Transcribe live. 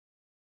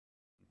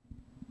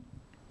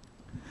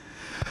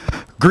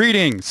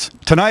Greetings.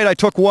 Tonight I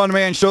took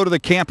one-man show to the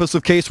campus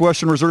of Case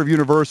Western Reserve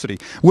University.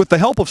 With the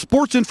help of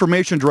Sports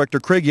Information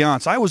Director Craig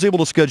Yance, I was able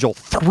to schedule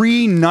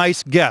 3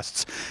 nice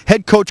guests.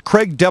 Head coach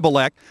Craig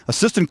Debeljak,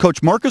 Assistant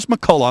Coach Marcus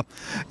McCalla,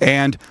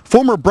 and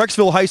former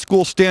Brecksville High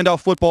School standout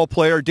football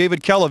player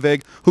David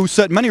Kallevig, who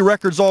set many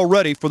records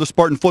already for the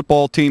Spartan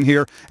football team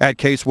here at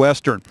Case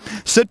Western.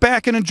 Sit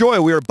back and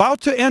enjoy. We are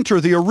about to enter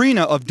the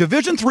arena of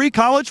Division III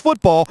college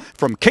football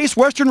from Case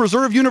Western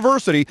Reserve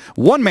University.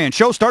 One-man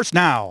show starts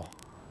now.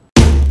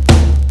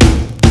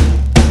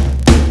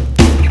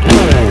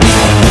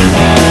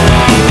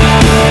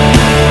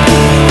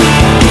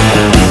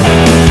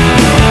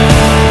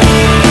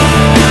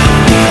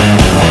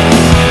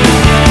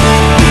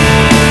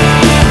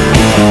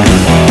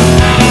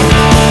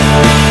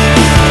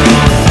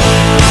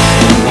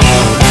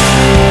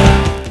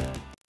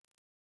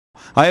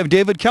 I have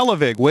David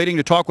Kallevig waiting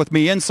to talk with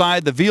me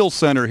inside the Veal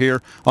Center here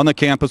on the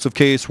campus of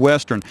Case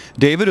Western.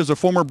 David is a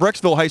former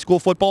Brecksville High School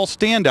football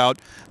standout,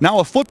 now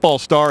a football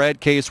star at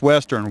Case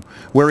Western,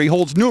 where he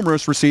holds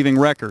numerous receiving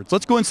records.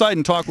 Let's go inside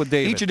and talk with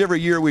David. Each and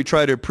every year we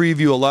try to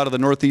preview a lot of the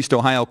Northeast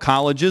Ohio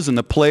colleges and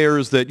the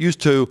players that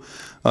used to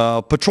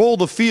patrol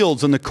the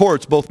fields and the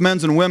courts, both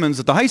men's and women's,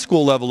 at the high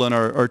school level in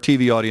our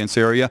TV audience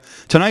area.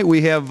 Tonight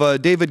we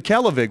have David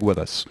Kallevig with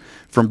us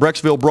from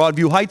Brecksville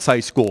Broadview Heights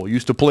High School.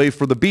 Used to play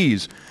for the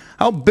Bees.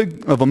 How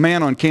big of a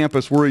man on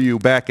campus were you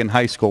back in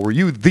high school? Were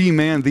you the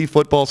man, the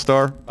football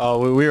star?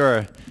 Oh, we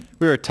were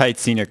a tight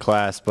senior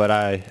class, but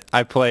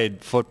I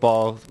played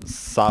football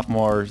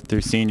sophomore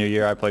through senior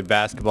year. I played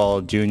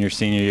basketball junior,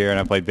 senior year, and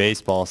I played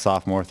baseball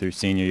sophomore through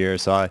senior year.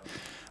 So it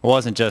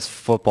wasn't just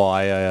football.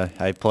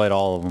 I played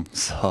all of them.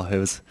 So it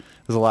was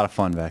a lot of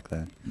fun back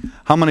then.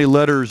 How many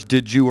letters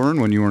did you earn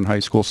when you were in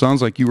high school?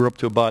 Sounds like you were up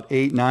to about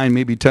 8, 9,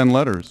 maybe 10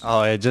 letters.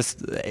 Oh, yeah,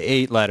 just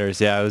 8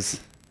 letters. Yeah, it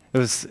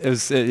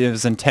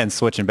was intense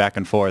switching back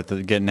and forth,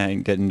 getting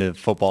into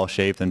football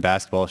shape, then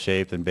basketball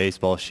shape, then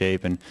baseball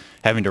shape, and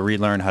having to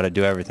relearn how to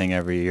do everything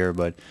every year.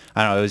 But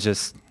I don't know,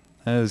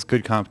 it was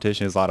good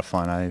competition. It was a lot of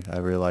fun. I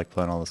really liked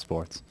playing all the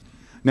sports.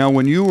 Now,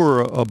 when you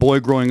were a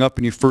boy growing up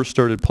and you first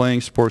started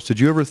playing sports,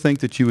 did you ever think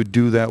that you would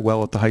do that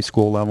well at the high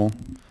school level?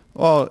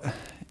 Well,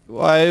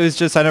 it was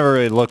just I never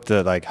really looked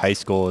at like high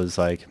school as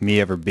like me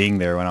ever being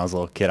there when I was a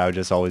little kid. I would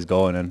just always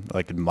go in and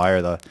like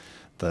admire the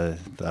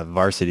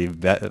varsity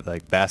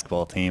like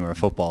basketball team or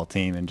football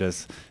team and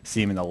just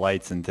see them in the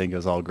lights and think it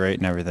was all great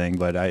and everything.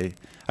 But I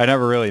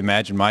never really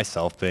imagined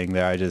myself being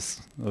there. I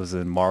just was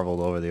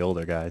marveled over the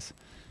older guys.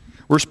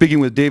 We're speaking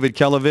with David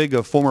Kallevig,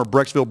 a former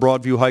Brecksville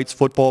Broadview Heights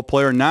football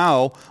player,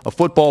 now a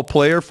football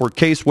player for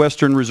Case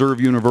Western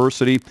Reserve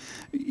University.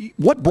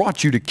 What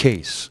brought you to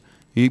Case?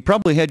 You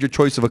probably had your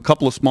choice of a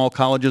couple of small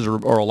colleges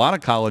or a lot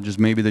of colleges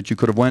maybe that you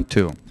could have went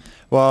to.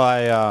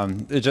 Well,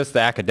 it's just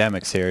the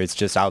academics here. It's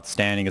just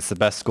outstanding. It's the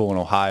best school in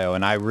Ohio,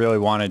 and I really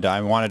wanted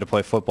to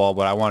play football,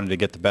 but I wanted to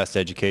get the best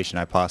education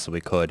I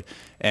possibly could.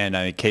 And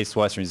I mean, Case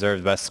Western Reserve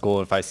is the best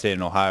school. If I stayed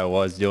in Ohio, I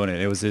was doing it.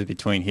 It was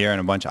between here and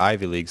a bunch of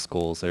Ivy League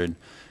schools, or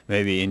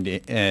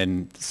maybe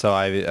and so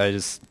I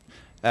just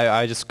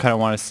kind of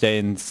want to stay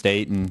in the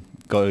state and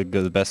go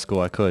to the best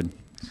school I could.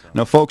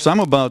 Now, folks, I'm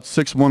about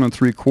 6'1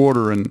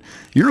 3/4", and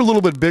you're a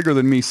little bit bigger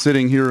than me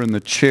sitting here in the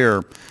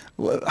chair.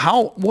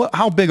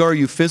 How big are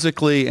you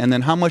physically, and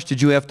then how much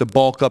did you have to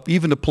bulk up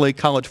even to play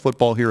college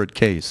football here at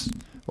Case?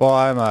 Well,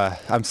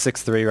 I'm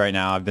 6'3" right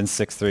now. I've been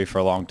 6'3" for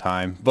a long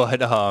time,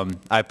 but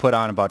I put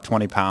on about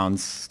 20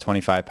 pounds,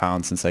 25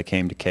 pounds since I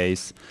came to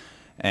Case,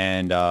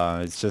 and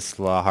it's just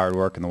a lot of hard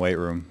work in the weight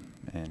room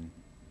and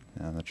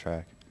on the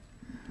track.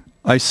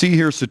 I see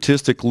here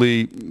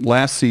statistically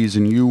last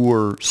season you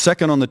were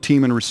second on the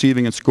team in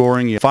receiving and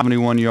scoring. You had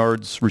 71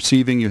 yards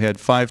receiving. You had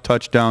 5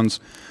 touchdowns.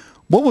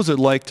 What was it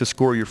like to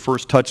score your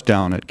first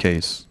touchdown at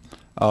Case?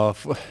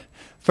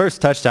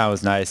 First touchdown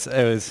was nice.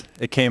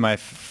 It came my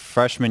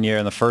freshman year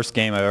in the first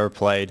game I ever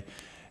played,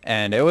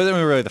 and it wasn't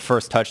really the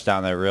first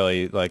touchdown that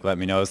really like let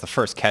me know. It was the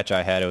first catch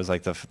I had. It was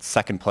like the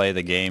second play of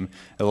the game.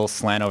 A little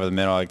slant over the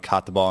middle. I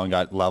caught the ball and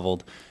got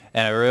leveled.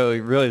 And it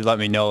really let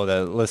me know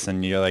that,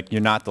 listen, you're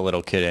not the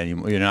little kid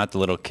anymore. You're not the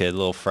little kid,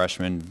 little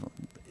freshman,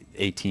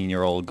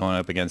 18-year-old going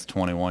up against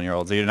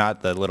 21-year-olds. You're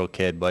not the little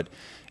kid,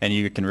 and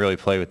you can really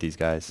play with these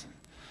guys.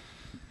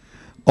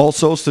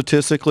 Also,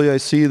 statistically, I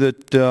see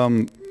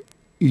that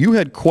you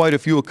had quite a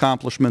few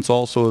accomplishments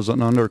also as an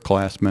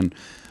underclassman.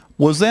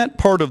 Was that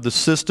part of the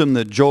system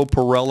that Joe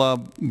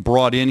Perella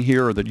brought in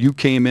here or that you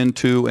came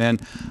into? And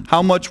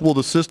how much will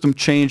the system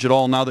change at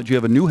all now that you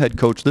have a new head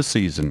coach this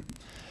season?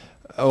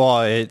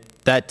 Well,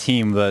 that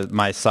team,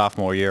 my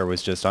sophomore year,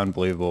 was just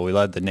unbelievable. We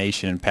led the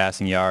nation in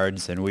passing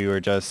yards, and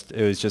it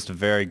was just a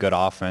very good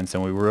offense,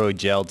 and we really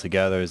gelled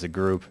together as a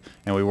group,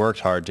 and we worked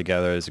hard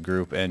together as a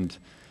group, and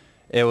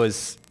it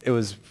was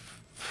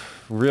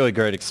really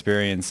great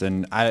experience.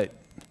 And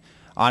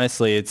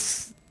honestly,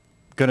 it's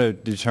going to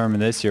determine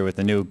this year with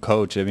the new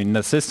coach. I mean,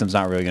 the system's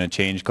not really going to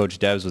change. Coach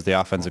Debs was the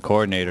offensive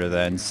coordinator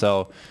then,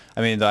 so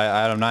I mean,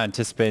 I'm not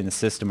anticipating the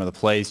system or the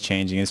plays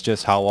changing. It's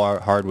just how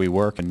hard we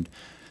work and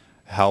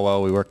how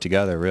well we work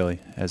together, really,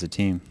 as a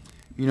team.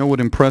 You know what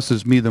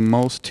impresses me the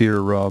most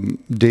here,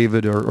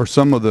 David, are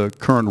some of the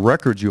current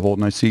records you hold,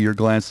 and I see you're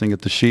glancing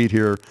at the sheet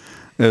here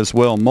as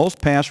well.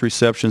 Most pass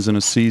receptions in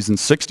a season,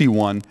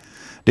 61.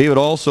 David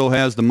also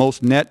has the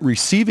most net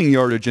receiving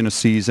yardage in a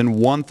season,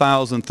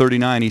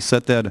 1,039. He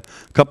set that a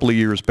couple of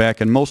years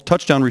back. And most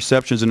touchdown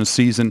receptions in a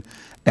season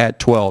at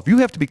 12. You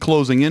have to be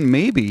closing in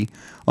maybe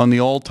on the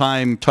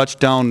all-time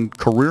touchdown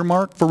career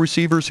mark for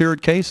receivers here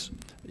at Case.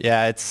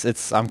 Yeah,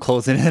 I'm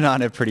closing in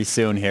on it pretty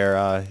soon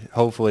here,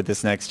 hopefully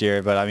this next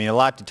year. But, I mean, a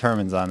lot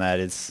determines on that.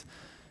 It's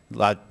a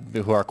lot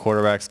who our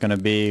quarterback's going to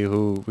be,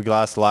 we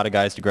lost a lot of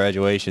guys to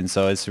graduation,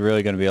 so it's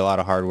really going to be a lot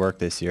of hard work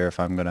this year if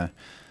I'm going to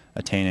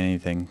attain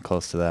anything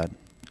close to that.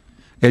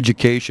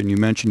 Education, you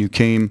mentioned you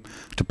came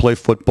to play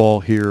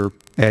football here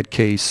at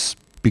Case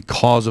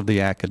because of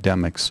the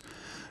academics.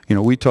 You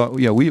know, we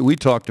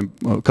talked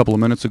a couple of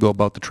minutes ago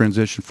about the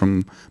transition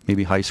from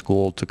maybe high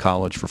school to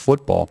college for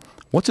football.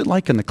 What's it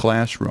like in the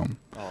classroom?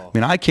 I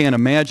mean, I can't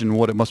imagine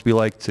what it must be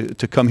like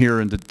to come here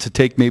and to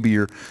take maybe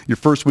your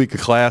first week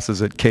of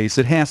classes at Case.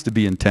 It has to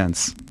be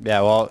intense. Yeah,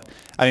 well,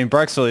 I mean,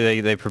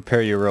 Brecksville, they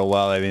prepare you real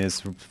well. I mean,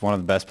 it's one of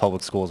the best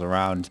public schools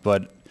around,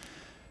 but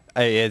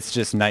it's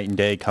just night and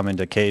day coming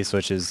to Case,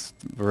 which is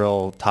a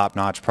real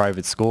top-notch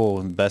private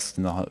school, best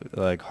in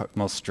the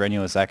most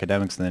strenuous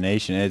academics in the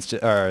nation,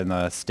 or in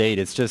the state.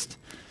 It's just,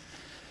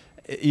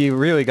 you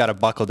really got to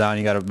buckle down.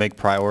 You got to make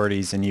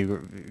priorities, and you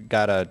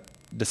got to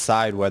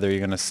decide whether you're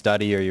going to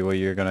study or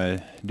you're going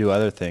to do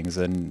other things.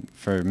 And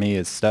for me,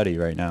 it's study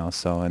right now.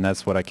 So, and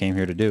that's what I came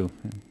here to do.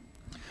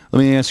 Let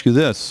me ask you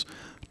this: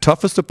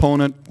 toughest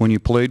opponent when you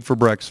played for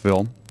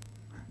Brecksville,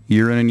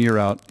 year in and year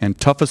out, and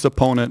toughest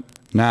opponent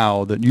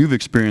now that you've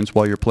experienced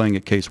while you're playing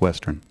at Case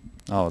Western?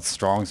 Oh, it's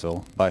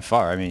Strongsville by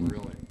far. I mean,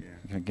 really?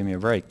 Yeah. Give me a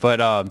break. But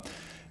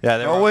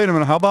yeah. Oh, wait a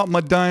minute. How about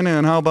Medina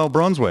and how about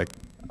Brunswick?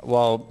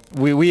 Well,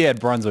 we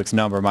had Brunswick's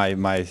number.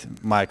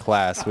 My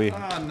class.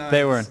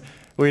 Nice.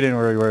 We didn't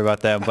really worry about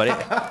them, but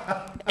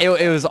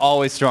it was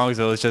always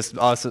Strongsville. It was just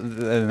us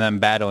and them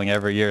battling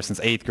every year since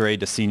 8th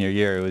grade to senior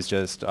year. It was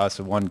just us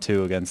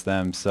 1-2 against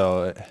them.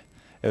 So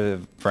it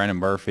was Brandon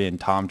Murphy and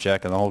Tom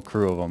Check and the whole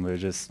crew of them. It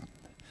was just,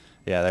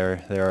 yeah,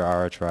 they were our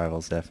arch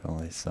rivals,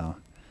 definitely. So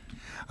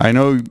I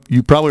know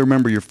you probably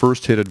remember your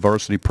first hit at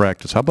varsity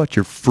practice. How about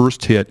your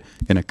first hit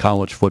in a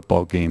college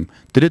football game?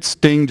 Did it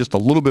sting just a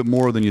little bit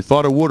more than you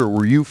thought it would, or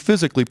were you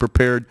physically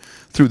prepared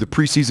through the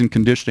preseason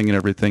conditioning and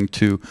everything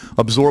to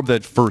absorb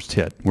that first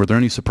hit? Were there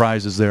any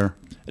surprises there?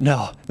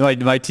 No.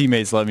 My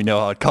teammates let me know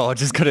how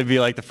college is going to be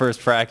like the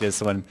first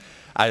practice when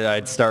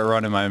I'd start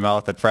running my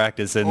mouth at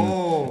practice,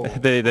 and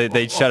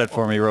they'd shut it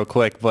for me real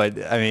quick.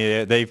 But I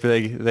mean,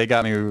 they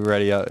got me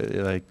ready,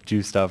 like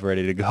juiced up,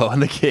 ready to go on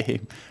the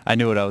game. I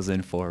knew what I was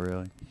in for,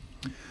 really.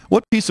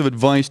 What piece of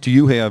advice do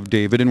you have,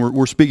 David? And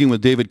we're speaking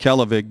with David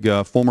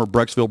Kallevig, former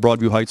Brecksville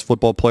Broadview Heights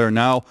football player,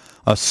 now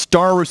a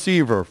star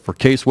receiver for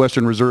Case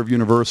Western Reserve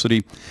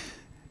University.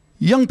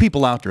 Young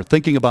people out there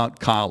thinking about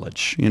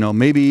college, you know,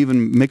 maybe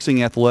even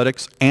mixing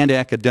athletics and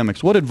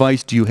academics. What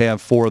advice do you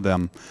have for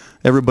them?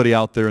 Everybody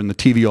out there in the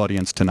TV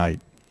audience tonight.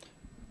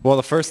 Well,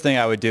 the first thing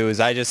I would do is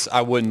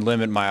I wouldn't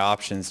limit my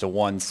options to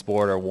one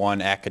sport or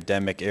one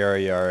academic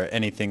area or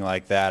anything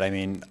like that. I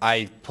mean,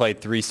 I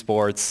played 3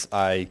 sports.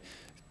 I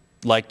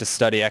like to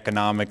study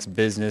economics,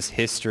 business,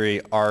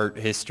 history, art,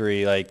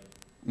 like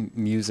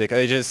music.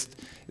 I just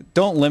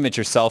don't limit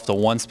yourself to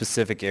one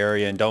specific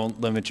area, and don't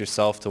limit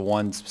yourself to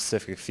one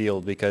specific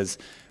field, because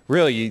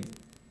really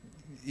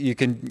you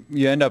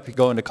end up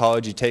going to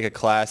college, you take a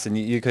class, and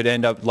you could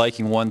end up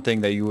liking one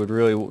thing that you would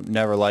really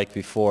never like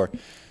before.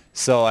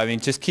 So, I mean,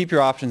 just keep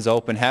your options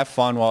open, have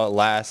fun while it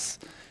lasts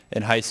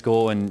in high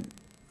school, and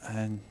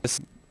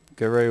just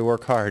get ready to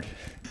work hard.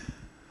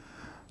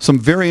 Some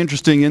very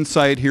interesting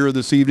insight here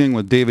this evening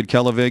with David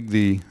Kallevig,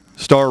 the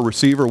star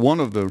receiver. One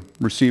of the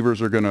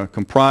receivers are going to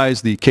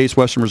comprise the Case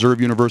Western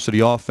Reserve University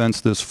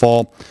offense this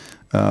fall.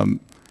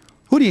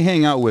 Who do you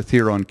hang out with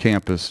here on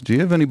campus? Do you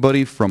have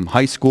anybody from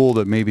high school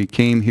that maybe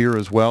came here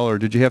as well, or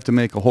did you have to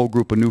make a whole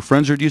group of new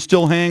friends, or do you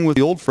still hang with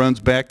the old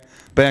friends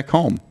back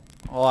home?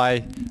 Well,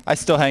 I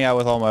still hang out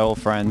with all my old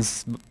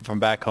friends from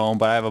back home,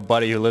 but I have a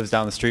buddy who lives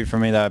down the street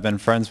from me that I've been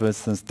friends with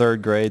since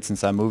 3rd grade,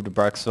 since I moved to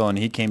Brecksville, and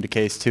he came to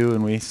Case too,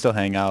 and we still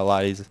hang out a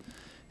lot. He's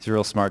a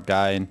real smart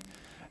guy, and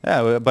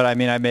yeah, but I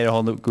mean, I made a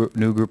whole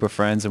new group of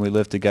friends, and we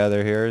live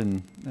together here,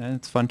 and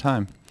it's a fun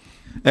time.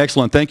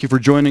 Excellent. Thank you for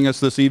joining us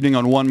this evening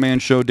on One Man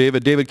Show,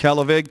 David. David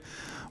Kallevig,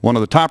 one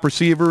of the top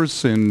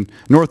receivers in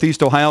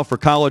Northeast Ohio for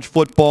college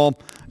football,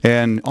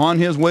 and on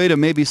his way to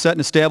maybe set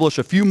and establish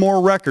a few more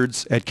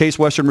records at Case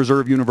Western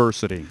Reserve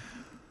University.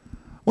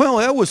 Well,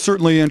 that was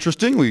certainly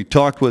interesting. We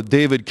talked with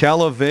David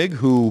Kallevig,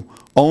 who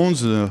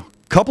owns a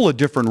couple of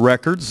different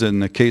records in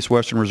the Case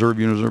Western Reserve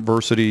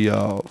University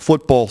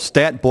football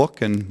stat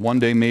book, and one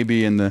day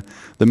maybe in the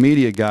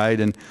media guide.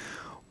 And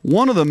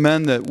one of the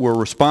men that were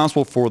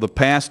responsible for the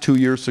past 2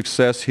 years'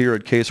 success here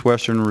at Case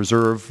Western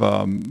Reserve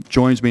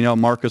joins me now,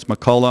 Marcus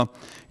McCalla.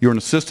 You're an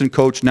assistant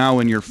coach now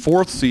in your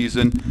 4th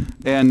season,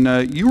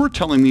 and you were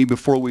telling me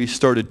before we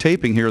started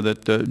taping here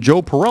that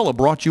Joe Perella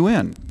brought you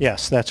in.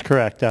 Yes, that's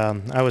correct.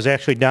 I was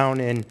actually down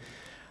in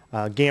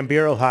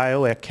Gambier,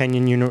 Ohio at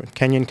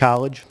Kenyon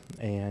College,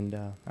 and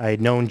I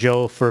had known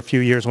Joe for a few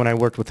years when I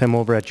worked with him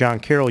over at John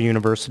Carroll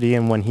University,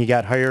 and when he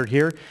got hired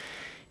here,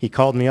 he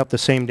called me up the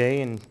same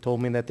day and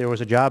told me that there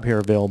was a job here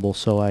available.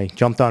 So I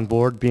jumped on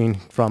board, being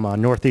from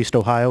Northeast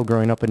Ohio,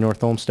 growing up in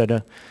North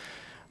Olmsted.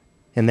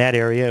 In that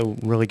area, it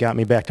really got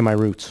me back to my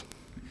roots.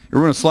 We're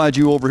going to slide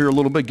you over here a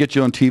little bit, get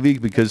you on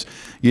TV, because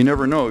you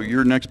never know.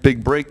 Your next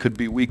big break could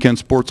be weekend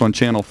sports on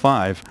Channel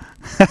 5.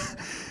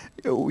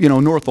 You know,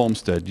 North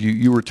Olmsted,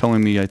 you were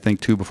telling me, I think,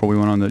 too, before we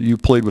went on, that you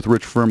played with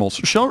Rich Frimmel.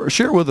 So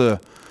share with the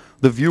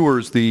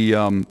viewers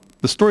the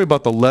story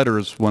about the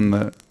letters when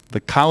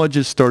the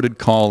colleges started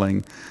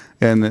calling,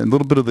 and a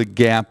little bit of the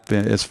gap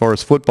as far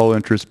as football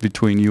interest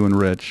between you and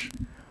Rich.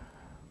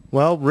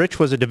 Well, Rich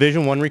was a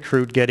Division I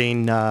recruit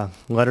getting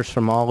letters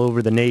from all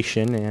over the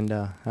nation, and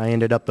I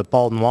ended up at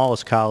Baldwin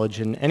Wallace College,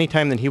 and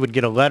anytime that he would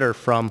get a letter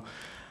from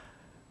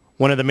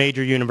one of the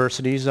major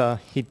universities,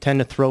 he'd tend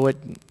to throw it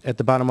at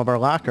the bottom of our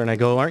locker, and I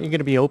go, "Aren't you going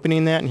to be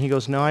opening that?" And he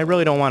goes, "No, I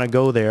really don't want to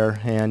go there."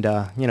 And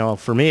you know,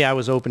 for me, I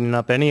was opening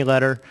up any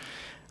letter,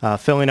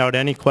 filling out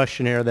any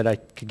questionnaire that I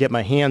could get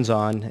my hands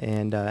on,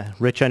 and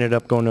Rich ended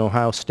up going to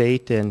Ohio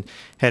State and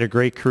had a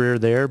great career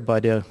there,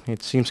 but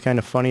it seems kind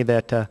of funny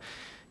that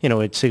you know,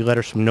 it'd see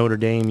letters from Notre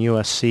Dame,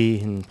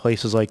 USC, and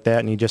places like that,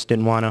 and he just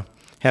didn't want to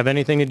have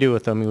anything to do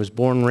with them. He was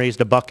born and raised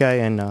a Buckeye,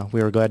 and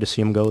we were glad to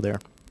see him go there.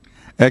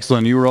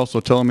 Excellent. You were also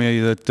telling me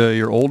that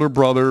your older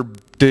brother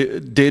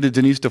dated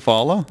Denise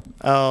DeFalla?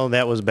 Oh,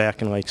 that was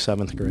back in like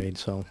 7th grade,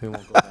 so we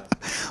won't go back.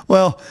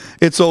 Well,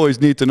 it's always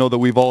neat to know that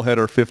we've all had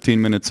our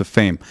 15 minutes of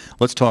fame.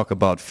 Let's talk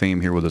about fame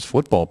here with this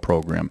football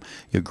program.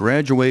 You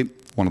graduate,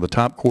 one of the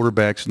top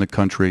quarterbacks in the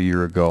country a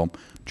year ago.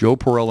 Joe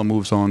Perella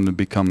moves on to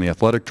become the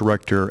athletic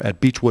director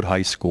at Beechwood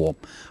High School.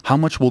 How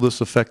much will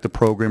this affect the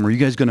program? Are you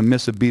guys going to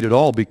miss a beat at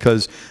all?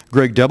 Because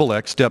Greg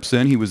Debeljak steps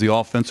in. He was the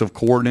offensive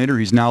coordinator.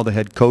 He's now the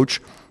head coach.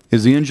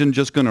 Is the engine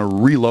just going to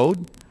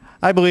reload?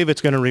 I believe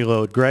it's going to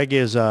reload. Greg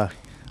is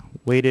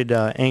waited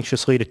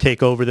anxiously to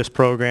take over this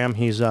program.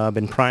 He's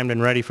been primed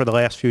and ready for the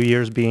last few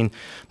years, being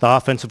the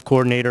offensive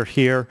coordinator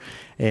here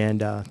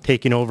and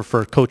taking over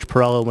for Coach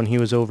Perella when he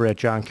was over at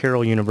John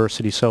Carroll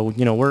University. So,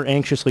 you know, we're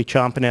anxiously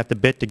chomping at the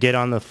bit to get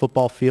on the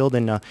football field,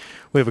 and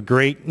we have a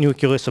great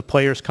nucleus of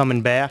players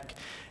coming back,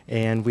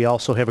 and we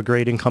also have a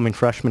great incoming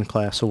freshman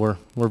class. So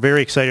we're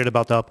very excited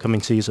about the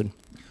upcoming season.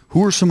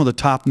 Who are some of the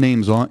top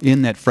names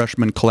in that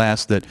freshman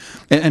class that,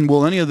 and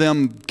will any of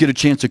them get a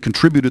chance to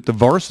contribute at the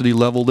varsity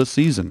level this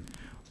season?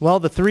 Well,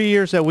 the 3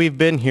 years that we've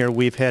been here,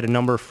 we've had a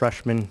number of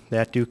freshmen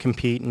that do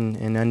compete and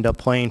end up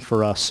playing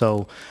for us.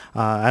 So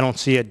I don't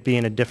see it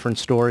being a different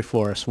story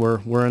for us.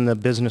 We're in the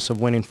business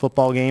of winning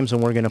football games,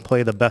 and we're going to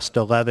play the best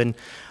 11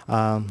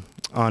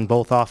 on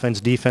both offense,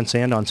 defense,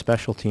 and on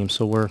special teams.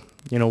 So we're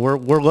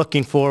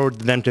looking forward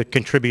to them to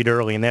contribute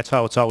early, and that's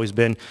how it's always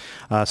been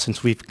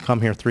since we've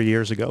come here 3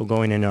 years ago,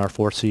 going into our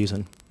 4th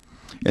season.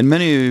 And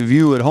many of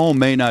you at home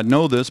may not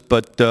know this,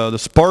 but the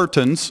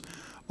Spartans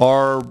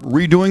are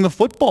redoing the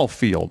football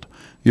field.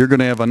 You're going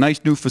to have a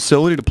nice new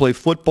facility to play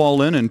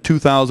football in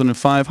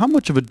 2005. How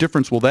much of a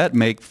difference will that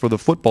make for the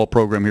football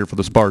program here for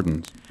the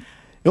Spartans?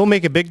 It will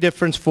make a big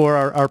difference for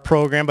our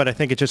program, but I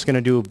think it's just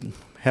going to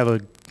have a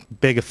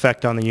big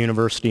effect on the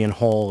university in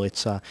whole.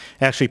 It's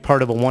actually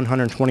part of a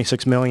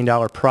 $126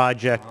 million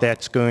project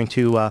that's going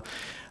to,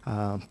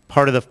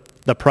 part of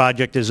the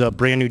project is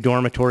brand new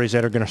dormitories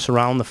that are going to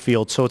surround the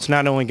field. So it's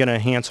not only going to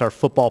enhance our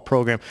football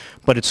program,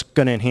 but it's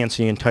going to enhance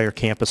the entire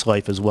campus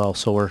life as well.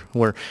 So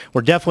we're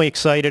definitely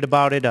excited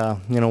about it.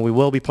 You know, we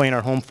will be playing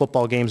our home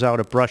football games out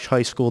at Brush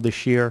High School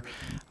this year.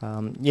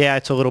 Yeah,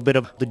 it's a little bit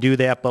of to do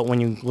that, but when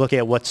you look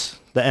at what's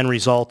the end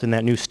result in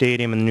that new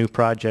stadium and the new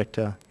project,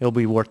 it'll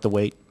be worth the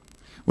wait.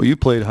 Well, you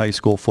played high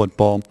school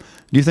football.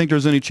 Do you think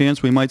there's any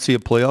chance we might see a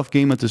playoff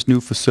game at this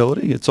new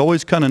facility? It's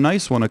always kind of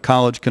nice when a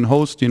college can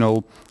host, you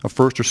know, a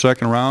first or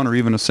second round or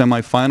even a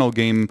semifinal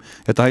game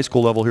at the high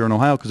school level here in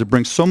Ohio, because it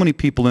brings so many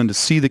people in to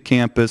see the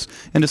campus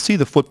and to see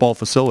the football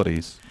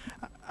facilities.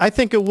 I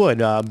think it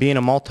would. Being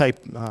a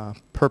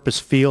multi-purpose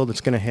field,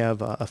 it's going to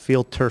have a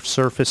field turf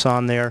surface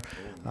on there.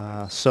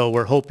 So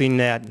we're hoping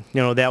that,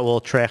 you know, that will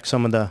attract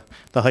some of the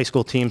high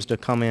school teams to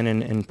come in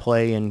and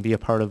play and be a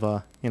part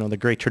of, you know, the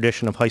great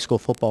tradition of high school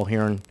football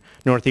here in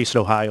Northeast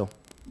Ohio.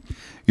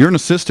 You're an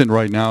assistant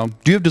right now.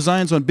 Do you have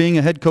designs on being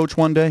a head coach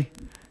one day?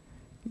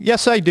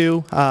 Yes, I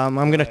do. I'm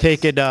going to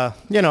take it,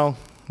 you know,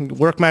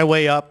 work my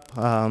way up.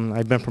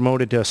 I've been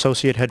promoted to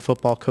associate head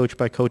football coach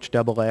by Coach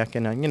Debeljak,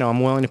 and you know,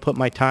 I'm willing to put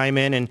my time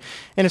in, and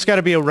it's got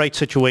to be a right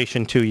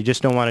situation too. You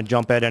just don't want to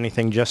jump at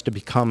anything just to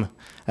become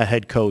a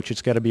head coach.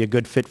 It's got to be a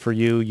good fit for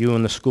you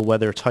and the school,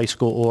 whether it's high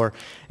school or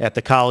at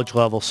the college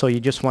level. So you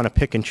just want to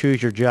pick and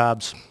choose your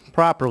jobs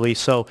properly.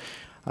 So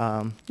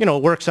you know,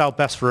 it works out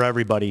best for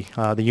everybody,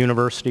 the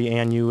university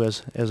and you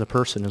as a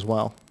person as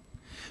well.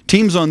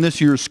 Teams on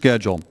this year's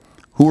schedule.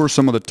 Who are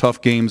some of the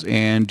tough games,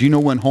 and do you know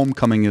when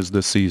homecoming is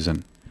this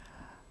season?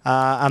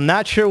 I'm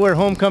not sure where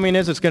homecoming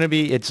is. It's going to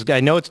be.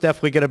 I know it's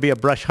definitely going to be a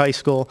Brush High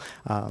School.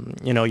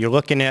 You know, you're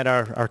looking at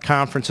our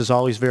conference is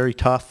always very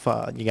tough.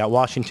 You got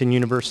Washington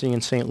University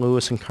in St.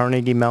 Louis and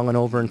Carnegie Mellon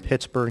over in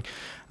Pittsburgh.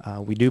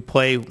 We do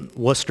play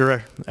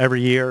Worcester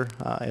every year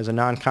as a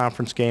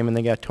non-conference game, and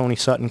they got Tony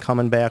Sutton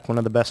coming back, one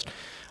of the best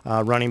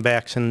running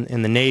backs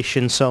in the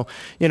nation. So,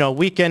 you know,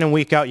 week in and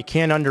week out, you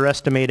can't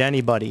underestimate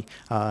anybody.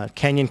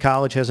 Kenyon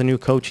College has a new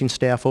coaching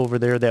staff over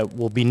there that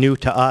will be new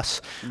to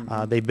us.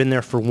 They've been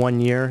there for 1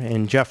 year,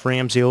 and Jeff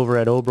Ramsey over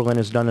at Oberlin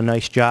has done a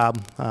nice job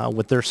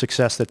with their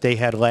success that they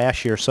had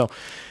last year. So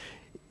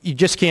you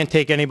just can't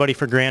take anybody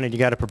for granted. You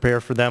got to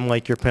prepare for them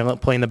like you're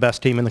playing the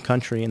best team in the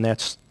country, and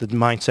that's the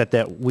mindset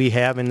that we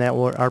have and that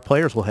our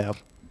players will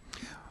have.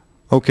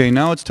 Okay,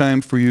 now it's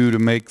time for you to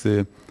make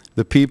the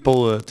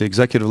people at the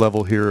executive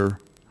level here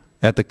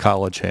at the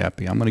college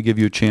happy. I'm going to give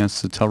you a chance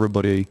to tell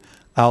everybody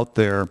out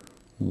there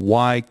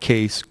why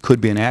Case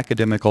could be an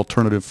academic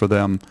alternative for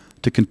them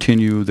to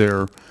continue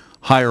their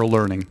higher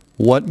learning.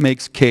 What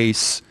makes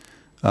Case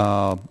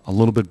a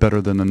little bit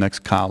better than the next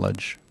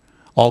college?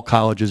 All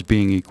colleges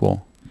being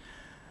equal.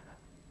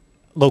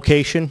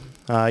 Location.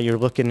 You're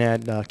looking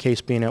at Case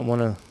being at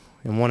one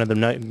of the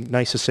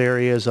nicest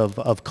areas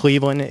of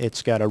Cleveland.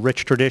 It's got a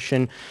rich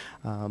tradition,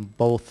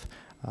 both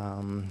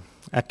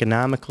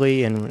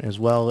economically and as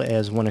well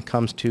as when it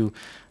comes to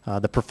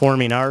the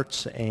performing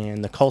arts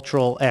and the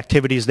cultural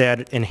activities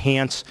that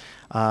enhance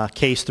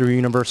Case through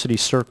University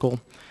Circle.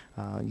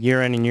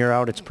 Year in and year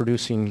out, it's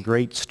producing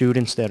great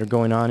students that are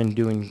going on and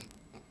doing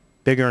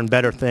bigger and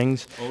better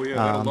things. Oh yeah,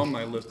 that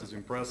alumni list is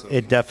impressive.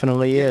 It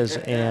definitely is,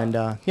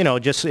 and you know,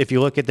 just if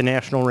you look at the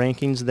national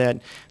rankings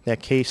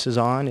that Case is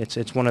on,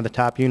 it's one of the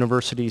top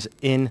universities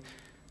in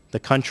the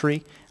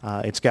country.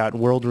 It's got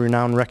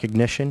world-renowned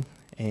recognition,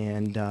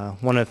 and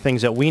one of the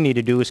things that we need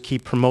to do is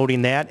keep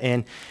promoting that,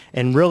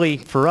 and really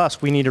for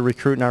us, we need to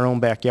recruit in our own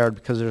backyard,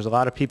 because there's a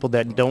lot of people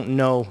that don't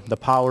know the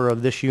power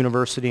of this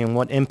university and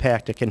what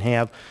impact it can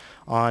have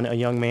on a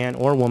young man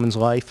or woman's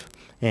life.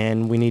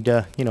 And we need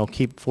to, you know,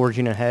 keep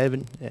forging ahead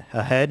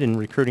and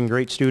recruiting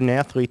great student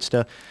athletes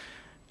to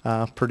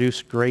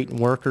produce great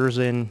workers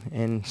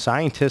and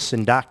scientists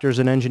and doctors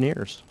and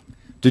engineers.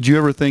 Did you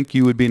ever think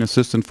you would be an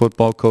assistant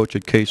football coach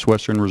at Case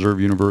Western Reserve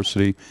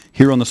University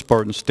here on the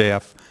Spartan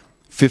staff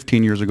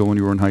 15 years ago when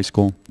you were in high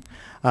school?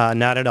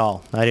 Not at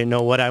all. I didn't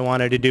know what I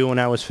wanted to do when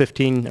I was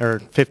 15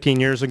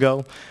 years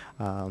ago.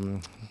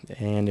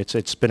 And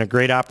it's been a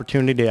great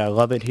opportunity. I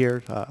love it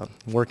here.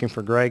 Working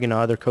for Greg and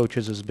other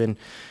coaches has been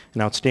an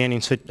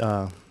outstanding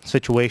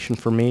situation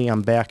for me.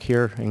 I'm back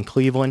here in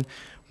Cleveland,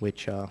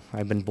 which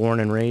I've been born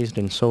and raised,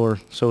 and so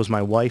is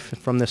my wife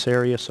from this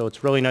area. So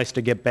it's really nice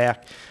to get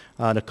back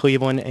to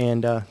Cleveland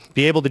and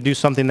be able to do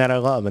something that I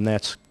love, and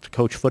that's to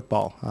coach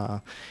football.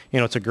 You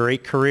know, it's a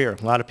great career.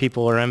 A lot of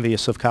people are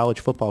envious of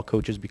college football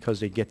coaches because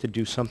they get to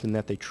do something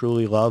that they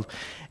truly love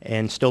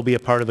and still be a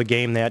part of a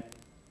game that,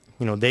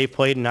 you know, they've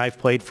played and I've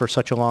played for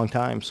such a long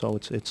time. So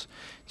it's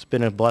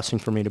been a blessing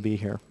for me to be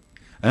here.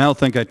 And I don't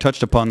think I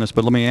touched upon this,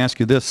 but let me ask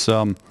you this.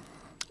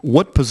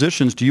 What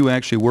positions do you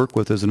actually work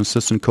with as an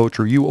assistant coach?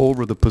 Or are you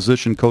over the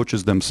position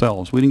coaches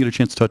themselves? We didn't get a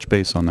chance to touch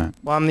base on that.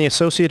 Well, I'm the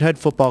associate head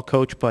football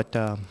coach, but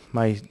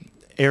my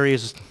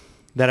areas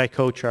that I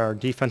coach are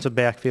defensive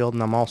backfield,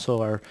 and I'm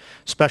also our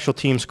special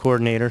teams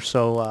coordinator.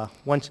 So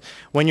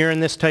when you're in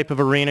this type of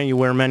arena, you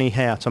wear many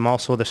hats. I'm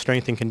also the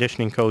strength and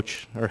conditioning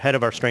coach, or head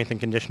of our strength and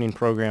conditioning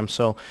program.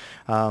 So,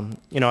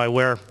 you know, I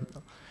wear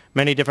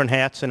many different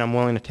hats, and I'm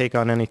willing to take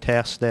on any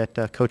tasks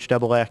that Coach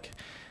Debeljak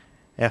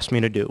asked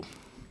me to do.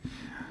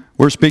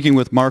 We're speaking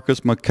with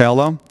Marcus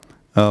McCalla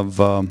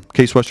of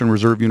Case Western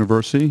Reserve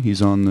University.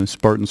 He's on the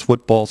Spartans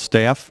football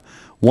staff.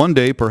 One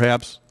day,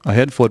 perhaps, a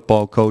head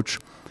football coach.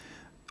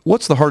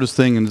 What's the hardest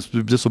thing, and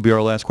this will be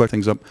our last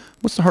question, up.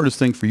 What's the hardest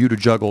thing for you to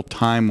juggle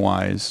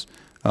time-wise?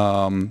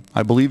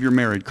 I believe you're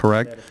married,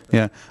 correct?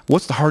 Yeah.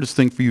 What's the hardest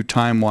thing for you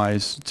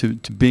time-wise to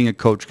being a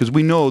coach? Because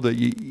we know that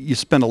you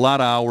spend a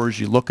lot of hours,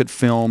 you look at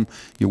film,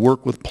 you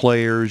work with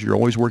players, you're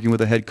always working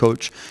with a head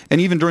coach,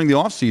 and even during the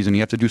off-season,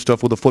 you have to do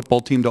stuff with the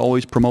football team to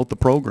always promote the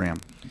program.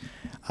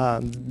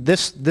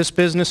 This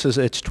business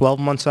it's 12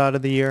 months out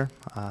of the year.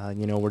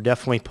 You know, we're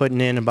definitely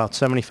putting in about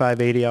 75,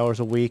 80 hours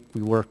a week.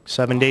 We work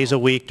 7 days a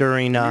week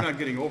during. You're not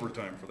getting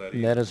overtime for that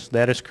either.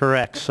 That is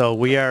correct. So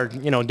we are,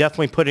 you know,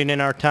 definitely putting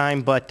in our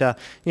time. But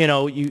you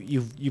know,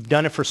 you've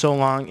done it for so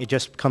long, it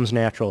just becomes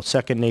natural. It's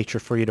second nature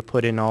for you to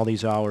put in all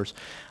these hours.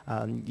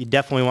 You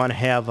definitely want to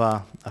have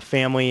a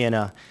family and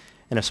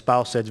a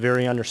spouse that's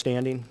very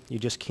understanding. You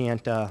just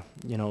can't,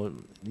 you know,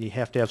 you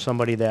have to have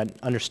somebody that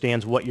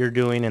understands what you're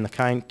doing and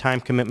the time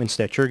commitments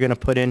that you're going to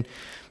put in.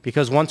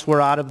 Because once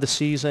we're out of the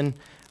season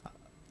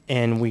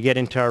and we get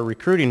into our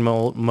recruiting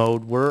mode,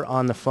 we're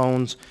on the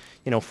phones,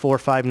 you know, 4 or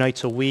 5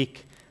 nights a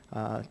week,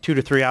 2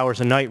 to 3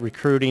 hours a night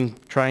recruiting,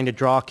 trying to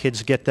draw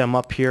kids, get them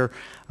up here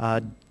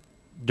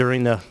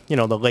during the, you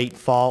know, the late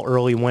fall,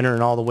 early winter,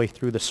 and all the way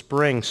through the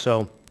spring.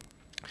 So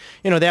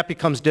that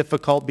becomes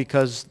difficult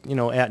because,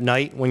 at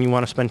night when you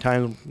want to spend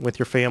time with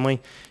your family,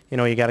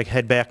 you got to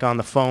head back on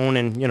the phone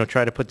and,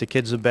 try to put the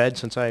kids to bed.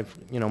 Since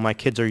my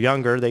kids are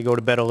younger, they go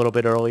to bed a little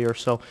bit earlier.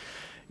 So,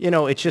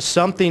 it's just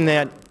something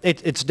that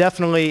it's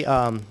definitely,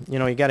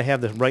 you got to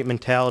have the right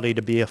mentality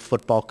to be a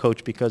football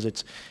coach because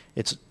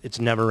it's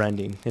never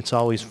ending. It's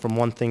always from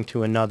one thing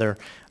to another.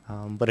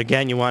 But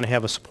again, you want to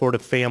have a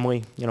supportive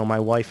family. My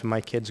wife and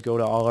my kids go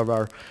to all of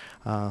our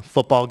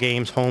football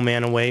games, home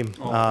and away.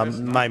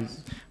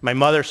 My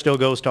mother still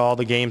goes to all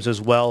the games as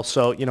well.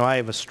 So, I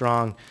have a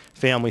strong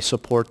family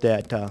support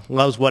that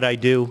loves what I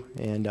do.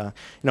 And,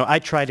 I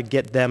try to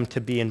get them to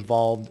be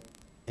involved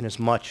in as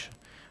much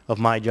of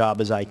my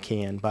job as I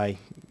can by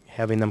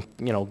having them,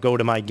 go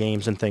to my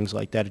games and things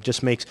like that. It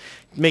just makes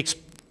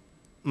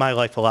my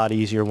life a lot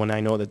easier when I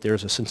know that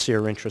there's a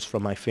sincere interest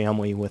from my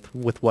family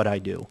with what I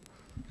do.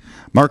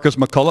 Marcus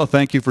McCalla,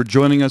 thank you for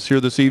joining us here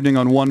this evening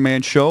on One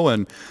Man Show.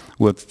 And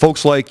with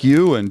folks like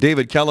you and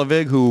David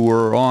Kallevig, who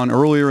were on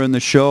earlier in the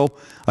show,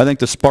 I think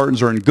the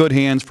Spartans are in good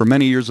hands for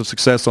many years of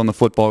success on the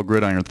football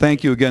gridiron.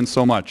 Thank you again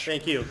so much.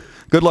 Thank you.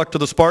 Good luck to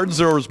the Spartans.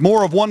 There is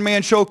more of One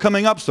Man Show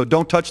coming up, so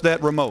don't touch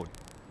that remote.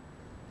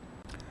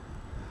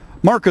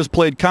 Marcus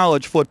played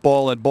college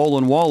football at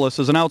Bowlin Wallace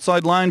as an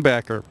outside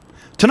linebacker.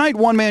 Tonight,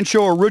 One Man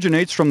Show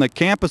originates from the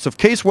campus of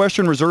Case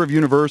Western Reserve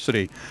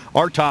University.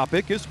 Our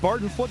topic is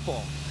Spartan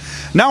football.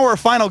 Now our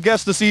final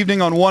guest this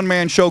evening on One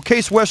Man Show,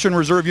 Case Western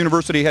Reserve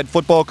University head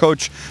football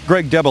coach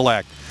Greg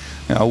Debeljak.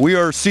 We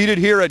are seated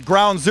here at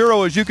Ground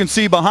Zero, as you can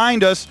see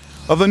behind us,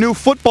 of the new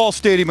football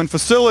stadium and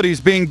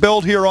facilities being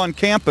built here on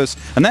campus,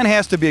 and that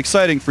has to be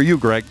exciting for you,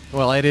 Greg.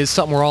 Well, it is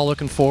something we're all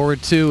looking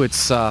forward to.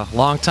 It's a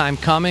long time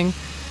coming,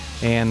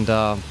 and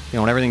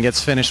when everything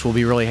gets finished, we'll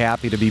be really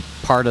happy to be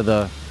part of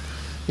the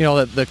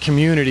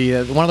community.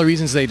 One of the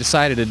reasons they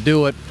decided to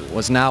do it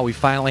was now we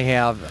finally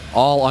have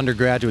all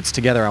undergraduates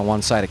together on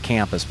one side of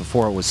campus.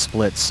 Before it was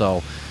split,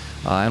 so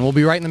and we'll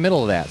be right in the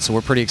middle of that, so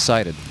we're pretty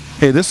excited.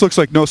 Hey, this looks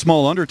like no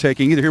small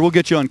undertaking either. Here, we'll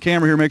get you on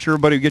camera here, make sure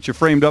everybody gets you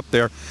framed up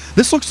there.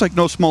 This looks like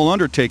no small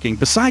undertaking.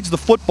 Besides the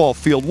football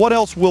field, what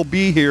else will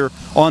be here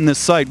on this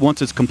site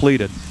once it's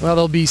completed? Well,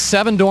 there'll be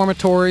 7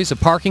 dormitories, a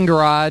parking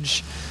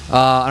garage, and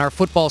our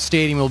football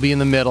stadium will be in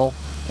the middle,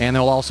 and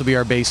there'll also be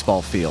our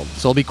baseball field.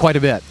 So it'll be quite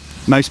a bit.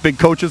 Nice big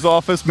coach's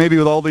office, maybe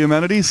with all the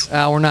amenities?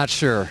 We're not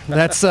sure.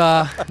 That's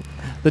the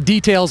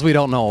details we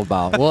don't know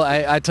about. Well,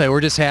 I tell you,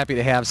 we're just happy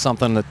to have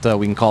something that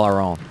we can call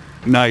our own.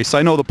 Nice.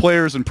 I know the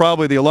players and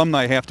probably the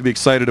alumni have to be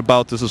excited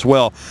about this as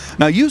well.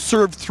 Now, you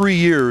served 3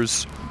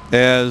 years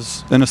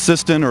as an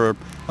assistant or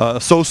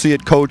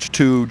associate coach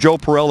to Joe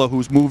Perella,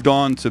 who's moved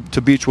on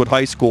to Beechwood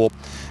High School.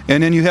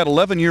 And then you had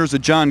 11 years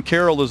at John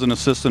Carroll as an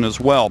assistant as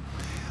well.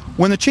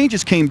 When the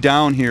changes came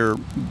down here,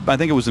 I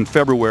think it was in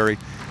February,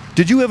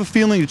 did you have a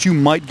feeling that you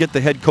might get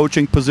the head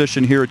coaching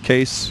position here at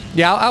Case?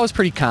 Yeah, I was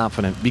pretty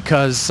confident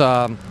because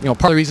part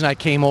of the reason I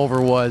came over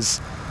was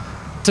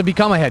to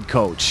become a head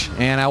coach.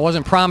 And I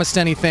wasn't promised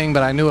anything,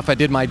 but I knew if I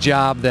did my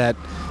job that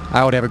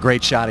I would have a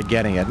great shot at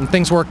getting it. And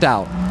things worked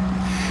out.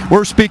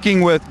 We're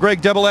speaking with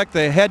Greg Debeljak,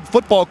 the head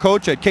football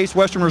coach at Case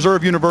Western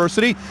Reserve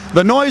University.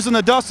 The noise and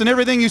the dust and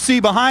everything you see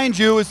behind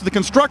you is the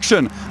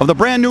construction of the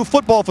brand new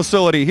football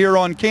facility here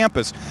on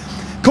campus.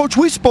 Coach,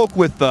 we spoke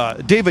with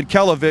David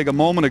Kallevig a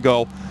moment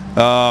ago.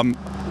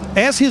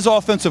 As his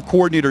offensive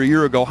coordinator a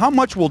year ago, how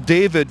much will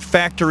David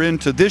factor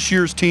into this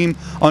year's team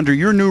under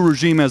your new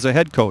regime as a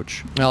head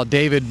coach? Well,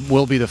 David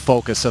will be the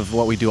focus of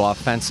what we do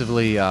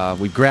offensively.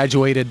 We've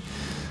graduated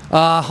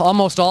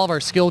almost all of our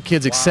skilled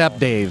kids except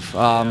Dave.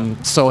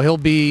 So he'll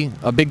be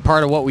a big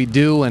part of what we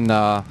do, and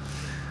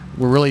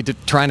we're really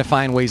trying to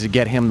find ways to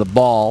get him the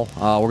ball.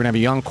 We're going to have a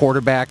young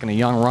quarterback and a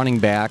young running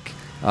back.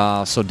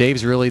 So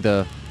Dave's really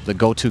the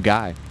go-to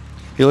guy.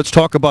 Hey, let's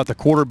talk about the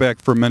quarterback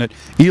for a minute.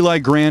 Eli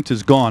Grant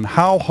is gone.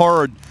 How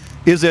hard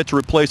is it to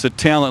replace a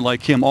talent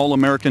like him,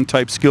 all-American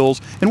type skills?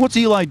 And what's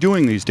Eli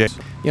doing these days?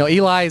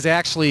 Eli is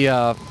actually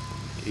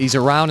he's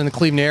around in the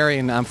Cleveland area,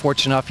 and I'm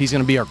fortunate enough he's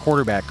going to be our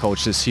quarterback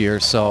coach this year.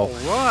 So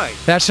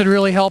that should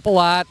really help a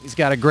lot. He's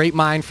got a great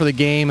mind for the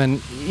game,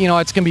 and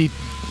it's going to be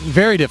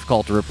very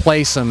difficult to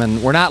replace him.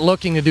 And we're not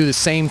looking to do the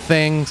same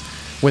things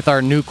with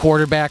our new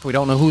quarterback. We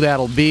don't know who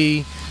that'll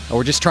be.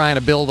 We're just trying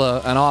to build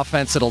an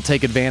offense that'll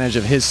take advantage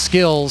of his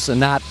skills and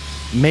not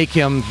make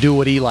him do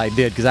what Eli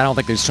did, because I don't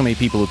think there's so many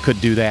people who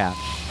could do that.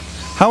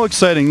 How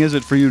exciting is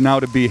it for you now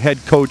to be head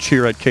coach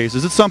here at Case?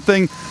 Is it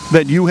something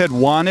that you had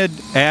wanted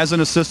as an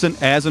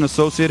assistant, as an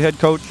associate head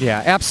coach?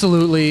 Yeah,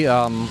 absolutely.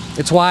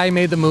 It's why I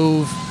made the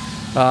move.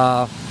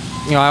 I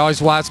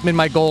always it's been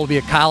my goal to be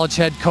a college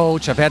head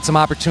coach. I've had some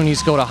opportunities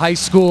to go to high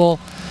school,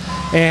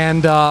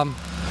 and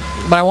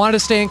but I wanted to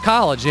stay in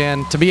college,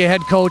 and to be a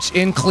head coach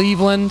in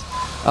Cleveland,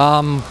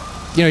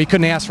 you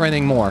couldn't ask for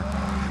anything more.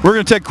 We're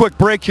going to take a quick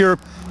break here.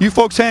 You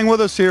folks hang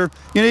with us here.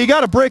 You know, you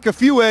got to break a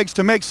few eggs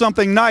to make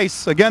something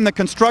nice. Again, the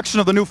construction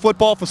of the new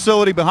football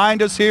facility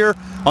behind us here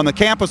on the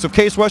campus of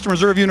Case Western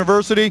Reserve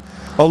University.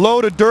 A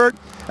load of dirt.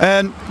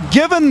 And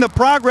given the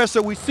progress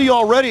that we see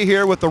already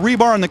here with the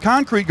rebar and the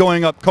concrete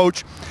going up,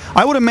 Coach,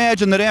 I would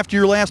imagine that after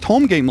your last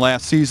home game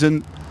last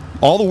season,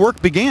 all the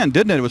work began,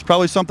 didn't it? It was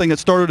probably something that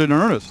started in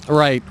earnest.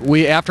 Right.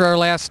 After our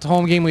last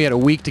home game, we had a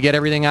week to get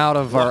everything out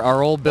of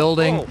our old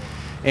building,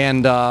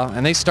 and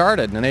they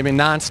started, and they've been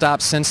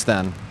nonstop since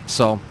then.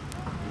 So,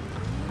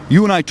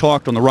 you and I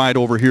talked on the ride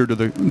over here to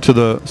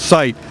the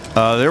site.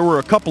 There were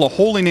a couple of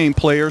Holy Name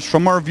players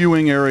from our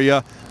viewing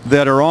area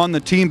that are on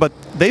the team, but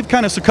they've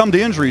kind of succumbed to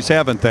injuries,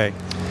 haven't they?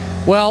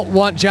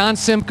 Well, John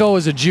Simcoe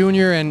is a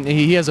junior, and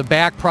he has a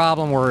back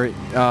problem where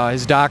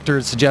his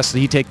doctor suggested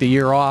he take the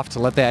year off to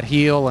let that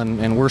heal,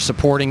 and we're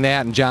supporting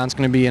that, and John's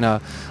going to be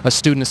a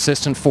student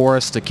assistant for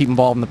us to keep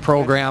involved in the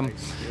program.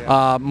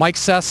 Mike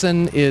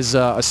Sesson is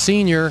a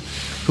senior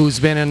who's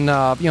been an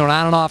on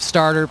and off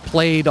starter,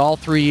 played all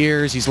 3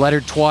 years. He's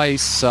lettered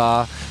twice.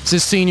 It's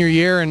his senior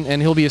year,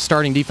 and he'll be a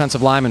starting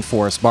defensive lineman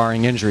for us,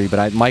 barring injury.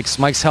 But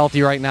Mike's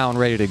healthy right now and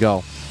ready to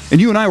go. And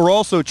you and I were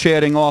also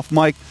chatting off,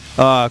 Mike.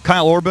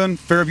 Kyle Orban,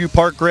 Fairview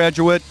Park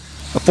graduate,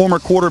 a former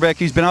quarterback.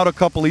 He's been out a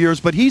couple of years,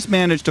 but he's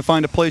managed to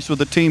find a place with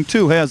the team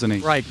too, hasn't he?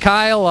 Right.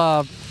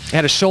 Kyle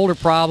had a shoulder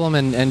problem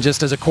and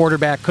just as a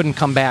quarterback couldn't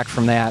come back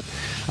from that.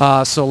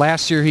 So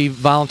last year he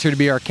volunteered to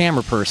be our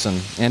camera person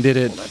and did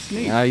it. That's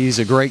neat. He's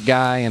a great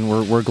guy, and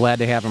we're glad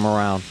to have him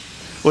around.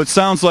 Well, it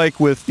sounds like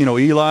with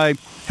Eli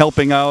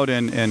helping out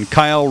and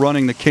Kyle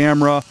running the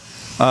camera,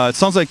 it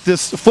sounds like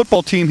this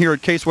football team here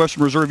at Case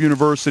Western Reserve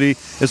University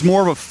is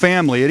more of a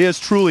family. It is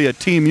truly a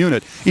team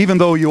unit, even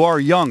though you are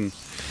young.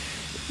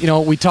 You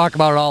know, we talk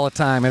about it all the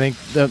time. I think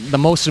the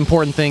most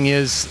important thing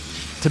is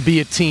to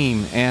be a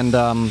team, and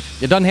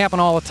it doesn't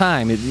happen all the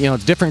time.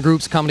 Different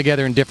groups come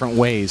together in different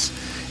ways,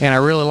 and I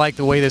really like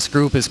the way this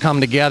group has come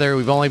together.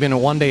 We've only been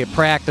in one day of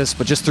practice,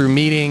 but just through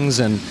meetings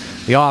and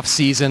the off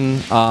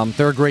season,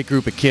 they're a great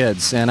group of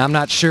kids, and I'm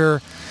not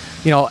sure,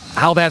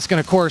 how that's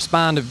going to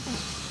correspond to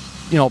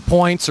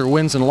points or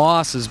wins and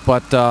losses,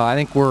 but I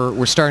think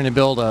we're starting to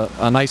build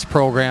a nice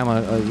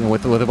program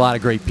with a lot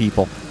of great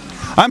people.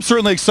 I'm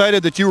certainly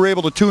excited that you were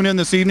able to tune in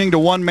this evening to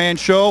One Man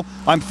Show.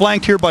 I'm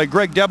flanked here by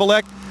Greg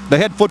Debeljak, the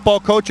head football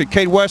coach at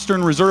Case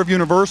Western Reserve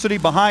University.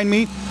 Behind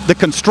me, the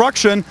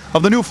construction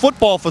of the new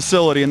football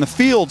facility and the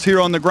fields here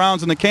on the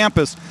grounds and the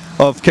campus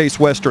of Case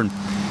Western.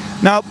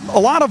 Now, a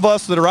lot of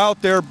us that are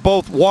out there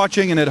both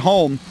watching and at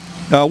home,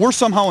 we're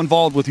somehow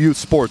involved with youth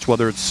sports,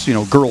 whether it's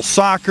girls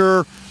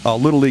soccer,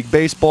 Little League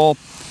Baseball.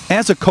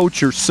 As a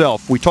coach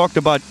yourself, we talked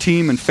about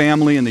team and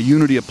family and the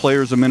unity of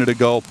players a minute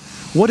ago.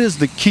 What is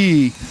the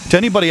key to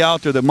anybody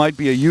out there that might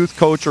be a youth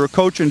coach or a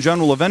coach in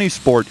general of any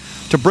sport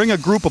to bring a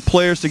group of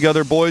players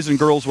together, boys and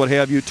girls, what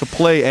have you, to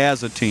play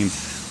as a team?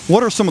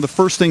 What are some of the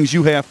first things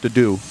you have to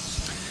do?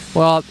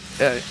 Well,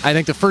 I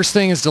think the first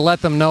thing is to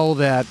let them know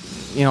that,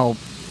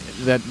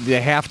 that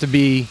they have to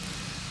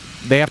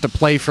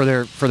play for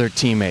their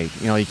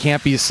teammate. You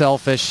can't be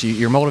selfish.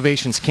 Your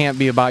motivations can't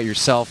be about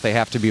yourself. They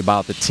have to be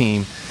about the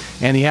team,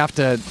 and you have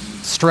to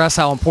stress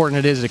how important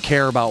it is to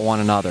care about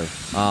one another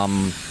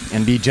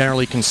and be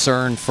generally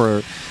concerned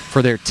for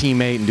their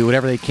teammate and do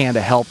whatever they can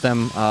to help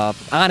them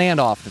on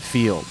and off the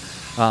field.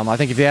 I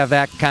think if you have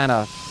that kind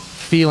of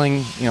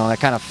feeling, that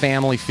kind of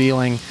family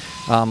feeling,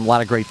 a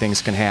lot of great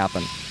things can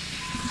happen.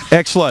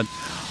 Excellent.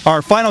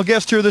 Our final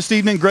guest here this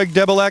evening, Greg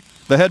Debeljak,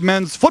 the head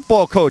men's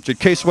football coach at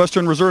Case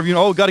Western Reserve.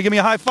 Got to give me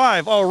a high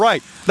five. All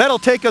right. That'll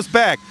take us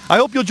back. I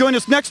hope you'll join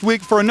us next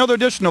week for another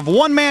edition of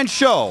One Man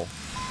Show.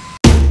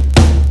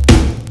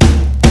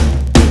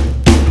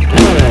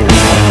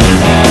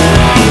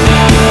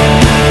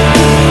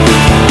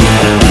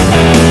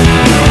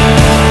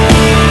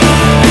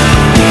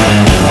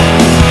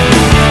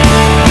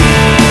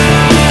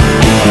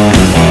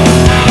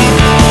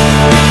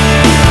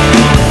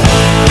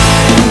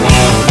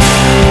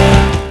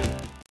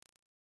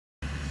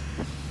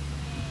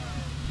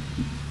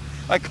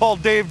 I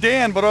called Dave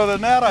Dan, but other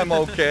than that, I'm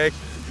okay.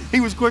 He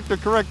was quick to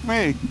correct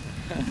me.